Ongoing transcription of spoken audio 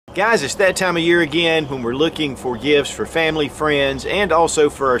Guys, it's that time of year again when we're looking for gifts for family, friends, and also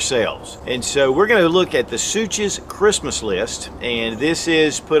for ourselves. And so we're going to look at the Sootch's Christmas list, and this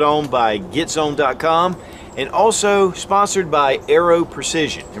is put on by GetZone.com and also sponsored by Aero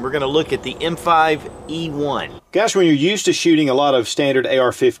Precision. And we're going to look at the M5E1. Guys, when you're used to shooting a lot of standard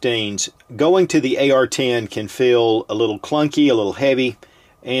AR-15s, going to the AR-10 can feel a little clunky, a little heavy,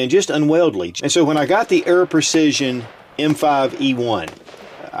 and just unwieldy. And so when I got the Aero Precision M5E1,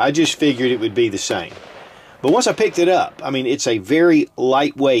 I just figured it would be the same. But once I picked it up, I mean, it's a very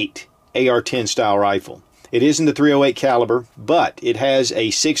lightweight AR-10 style rifle. It isn't the .308 caliber, but it has a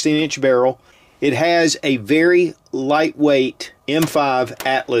 16-inch barrel. It has a very lightweight M5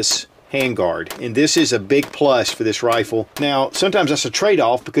 Atlas handguard, and this is a big plus for this rifle. Now, sometimes that's a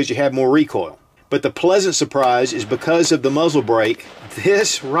trade-off because you have more recoil. But the pleasant surprise is because of the muzzle brake,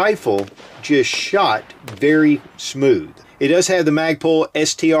 this rifle just shot very smooth. It does have the Magpul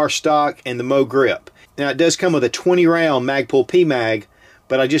STR stock and the Mo grip. Now it does come with a 20-round Magpul PMag,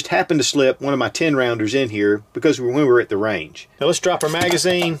 but I just happened to slip one of my 10-rounders in here because when we were at the range. Now let's drop our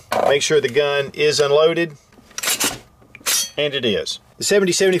magazine, make sure the gun is unloaded, and it is. The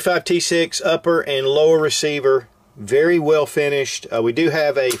 70-75 T6 upper and lower receiver, very well finished. We do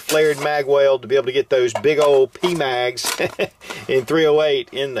have a flared mag weld to be able to get those big old PMags in .308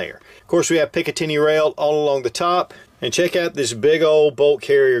 in there. Of course, we have Picatinny rail all along the top. And check out this big old bolt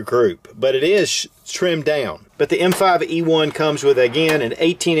carrier group, but it is trimmed down. But the M5E1 comes with, again, an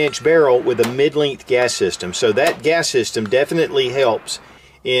 18-inch barrel with a mid-length gas system. So that gas system definitely helps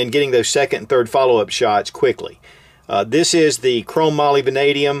in getting those second and third follow-up shots quickly. This is the chrome moly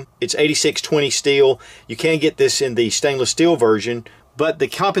vanadium. It's 8620 steel. You can get this in the stainless steel version, but the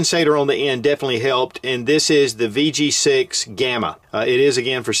compensator on the end definitely helped. And this is the VG6 Gamma. It is,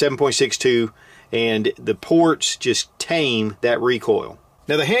 again, for 7.62. And the ports just tame that recoil.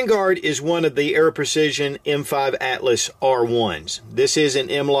 Now the handguard is one of the Aero Precision M5 Atlas R1s. This is an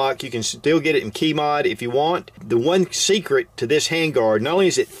M-LOK. You can still get it in key mod if you want. The one secret to this handguard, not only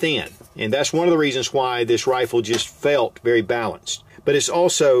is it thin, and that's one of the reasons why this rifle just felt very balanced, but it's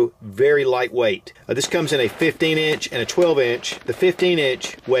also very lightweight. This comes in a 15-inch and a 12-inch. The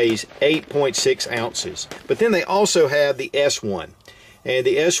 15-inch weighs 8.6 ounces. But then they also have the S1. And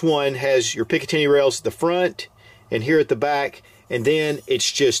the S1 has your Picatinny rails at the front and here at the back, and then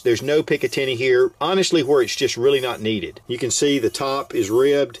it's just, there's no Picatinny here, honestly, where it's just really not needed. You can see the top is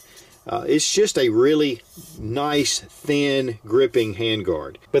ribbed. It's just a really nice, thin, gripping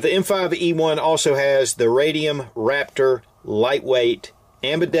handguard. But the M5E1 also has the Radium Raptor lightweight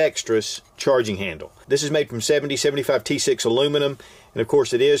ambidextrous charging handle. This is made from 70-75 T6 aluminum, and of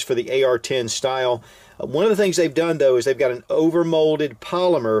course it is for the AR-10 style. One of the things they've done, though, is they've got an overmolded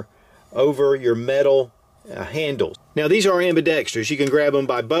polymer over your metal handles. Now, these are ambidextrous. You can grab them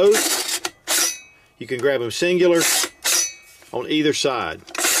by both. You can grab them singular on either side.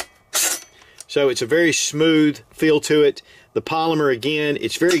 So it's a very smooth feel to it. The polymer, again,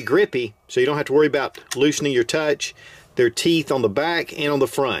 it's very grippy, so you don't have to worry about loosening your touch. There are teeth on the back and on the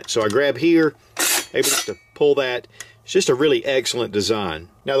front. So I grab here, able to pull that. It's just a really excellent design.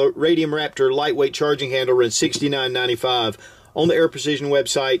 Now the Radium Raptor lightweight charging handle runs $69.95 on the Aero Precision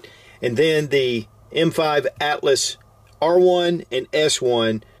website, and then the M5 Atlas R1 and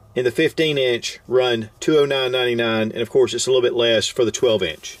S1 in the 15-inch run $209.99, and of course it's a little bit less for the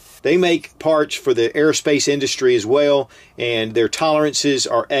 12-inch. They make parts for the aerospace industry as well, and their tolerances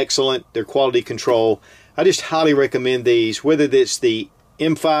are excellent, their quality control. I just highly recommend these, whether it's the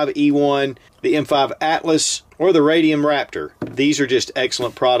M5E1, the M5 Atlas, or the Radium Raptor. These are just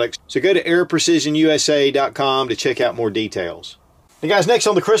excellent products. So go to aeroprecisionusa.com to check out more details. Now guys, next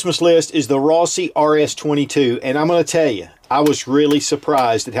on the Christmas list is the Rossi RS22, and I'm going to tell you, I was really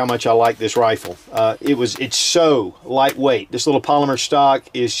surprised at how much I like this rifle. It's so lightweight. This little polymer stock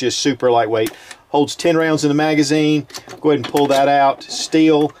is just super lightweight. Holds 10 rounds in the magazine. Go ahead and pull that out.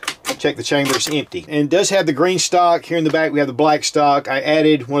 Steel. Check the chamber, it's empty. And it does have the green stock. Here in the back we have the black stock. I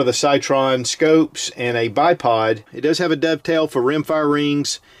added one of the Citron scopes and a bipod. It does have a dovetail for rimfire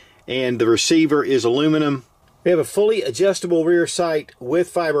rings, and the receiver is aluminum. We have a fully adjustable rear sight with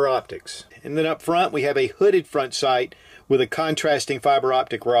fiber optics. And then up front we have a hooded front sight with a contrasting fiber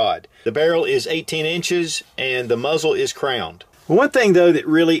optic rod. The barrel is 18 inches and the muzzle is crowned. One thing though that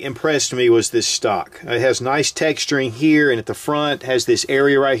really impressed me was this stock. It has nice texturing here, and at the front has this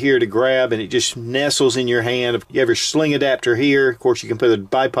area right here to grab, and it just nestles in your hand. If you have your sling adapter here, of course you can put a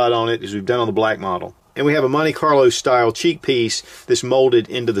bipod on it as we've done on the black model. And we have a Monte Carlo style cheek piece that's molded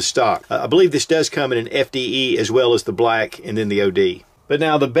into the stock. I believe this does come in an FDE as well as the black and then the OD. But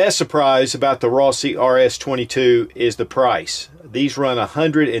now the best surprise about the Rossi RS22 is the price. These run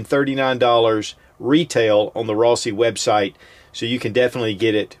 $139 retail on the Rossi website, so you can definitely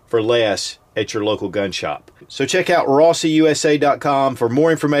get it for less at your local gun shop. So check out rossiusa.com for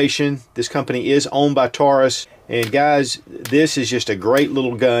more information. This company is owned by Taurus. And guys, this is just a great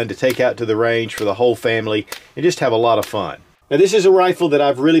little gun to take out to the range for the whole family and just have a lot of fun. Now this is a rifle that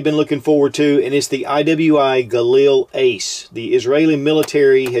I've really been looking forward to, and it's the IWI Galil Ace. The Israeli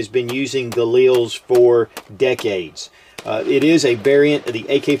military has been using Galils for decades. It is a variant of the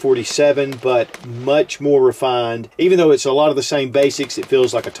AK-47, but much more refined. Even though it's a lot of the same basics, it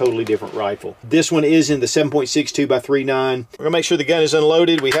feels like a totally different rifle. This one is in the 7.62 by 3.9. We're gonna make sure the gun is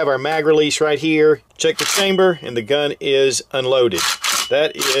unloaded. We have our mag release right here. Check the chamber, and the gun is unloaded.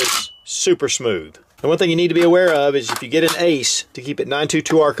 That is super smooth. And one thing you need to be aware of is if you get an Ace, to keep it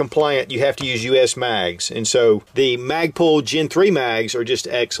 922R compliant, you have to use US mags. And so the Magpul Gen 3 mags are just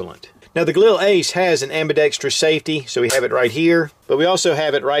excellent. Now the Galil Ace has an ambidextrous safety, so we have it right here, but we also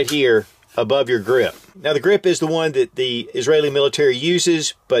have it right here above your grip. Now the grip is the one that the Israeli military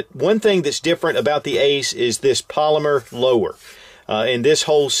uses, but one thing that's different about the Ace is this polymer lower. And this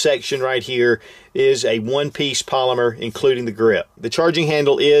whole section right here is a one-piece polymer, including the grip. The charging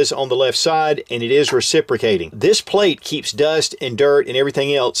handle is on the left side, and it is reciprocating. This plate keeps dust and dirt and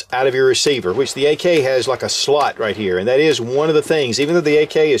everything else out of your receiver, which the AK has like a slot right here, and that is one of the things, even though the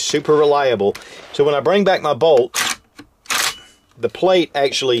AK is super reliable. So when I bring back my bolt, the plate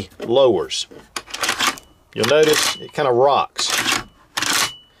actually lowers. You'll notice it kind of rocks,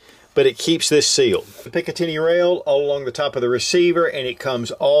 but it keeps this sealed. The Picatinny rail all along the top of the receiver, and it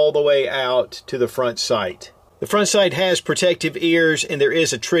comes all the way out to the front sight. The front sight has protective ears, and there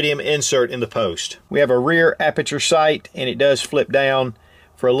is a tritium insert in the post. We have a rear aperture sight, and it does flip down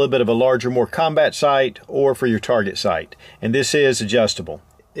for a little bit of a larger, more combat sight, or for your target sight. And this is adjustable.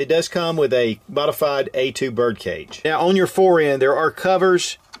 It does come with a modified A2 bird cage. Now on your fore end, there are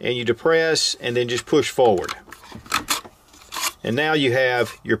covers, and you depress and then just push forward. And now you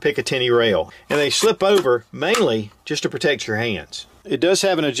have your Picatinny rail. And they slip over mainly just to protect your hands. It does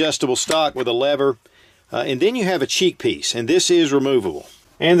have an adjustable stock with a lever. And then you have a cheek piece, and this is removable.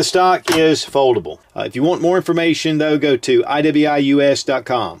 And the stock is foldable. If you want more information though, go to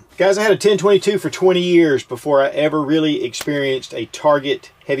iwius.com. Guys, I had a 1022 for 20 years before I ever really experienced a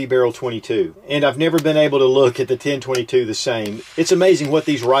Target heavy barrel 22. And I've never been able to look at the 1022 the same. It's amazing what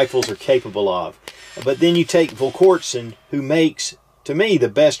these rifles are capable of. But then you take Volkortsen, who makes, to me, the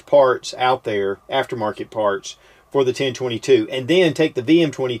best parts out there, aftermarket parts, for the 1022. And then take the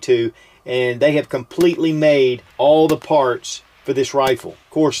VM22, and they have completely made all the parts for this rifle. Of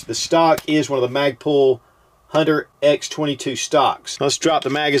course, the stock is one of the Magpul Hunter X22 stocks. Let's drop the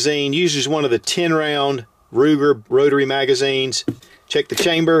magazine. Uses one of the 10-round Ruger rotary magazines. Check the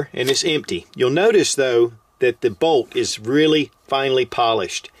chamber, and it's empty. You'll notice, though, that the bolt is really finely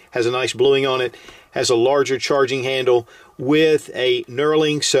polished. Has a nice bluing on it. Has a larger charging handle with a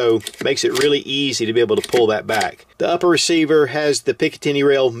knurling, so makes it really easy to be able to pull that back. The upper receiver has the Picatinny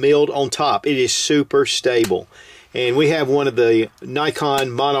rail milled on top. It is super stable. And we have one of the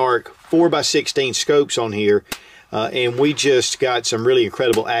Nikon Monarch 4x16 scopes on here, and we just got some really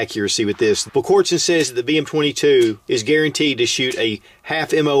incredible accuracy with this. Volkortsen says that the VM22 is guaranteed to shoot a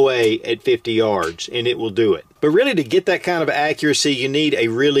half MOA at 50 yards, and it will do it. But really, to get that kind of accuracy, you need a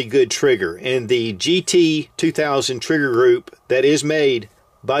really good trigger. And the GT2000 trigger group that is made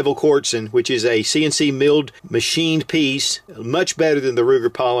by Volkortsen, which is a CNC milled machined piece, much better than the Ruger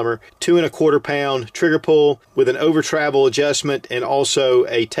polymer, 2¼ pound trigger pull with an over travel adjustment and also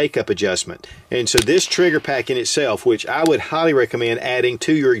a take-up adjustment. And so this trigger pack in itself, which I would highly recommend adding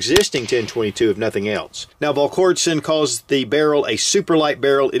to your existing 1022 if nothing else. Now Volkortsen calls the barrel a super light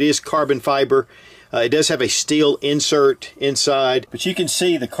barrel. It is carbon fiber. It does have a steel insert inside, but you can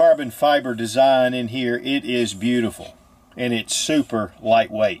see the carbon fiber design in here. It is beautiful. And it's super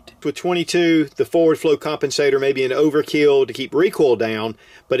lightweight. With 22, the forward flow compensator may be an overkill to keep recoil down,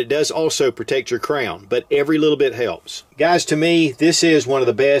 but it does also protect your crown. But every little bit helps. Guys, to me, this is one of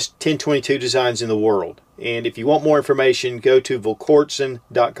the best 1022 designs in the world. And if you want more information, go to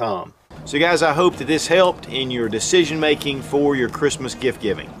Volkortsen.com. So guys, I hope that this helped in your decision making for your Christmas gift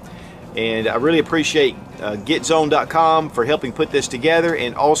giving. And I really appreciate GetZone.com for helping put this together,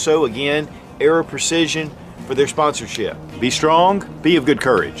 and also, again, Aero Precision for their sponsorship. Be strong, be of good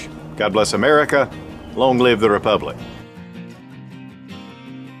courage. God bless America. Long live the Republic.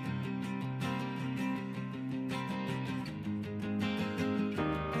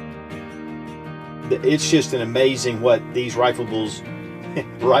 It's just an amazing what these rifleables,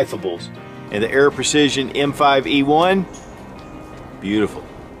 and the Aero Precision M5E1, Beautiful.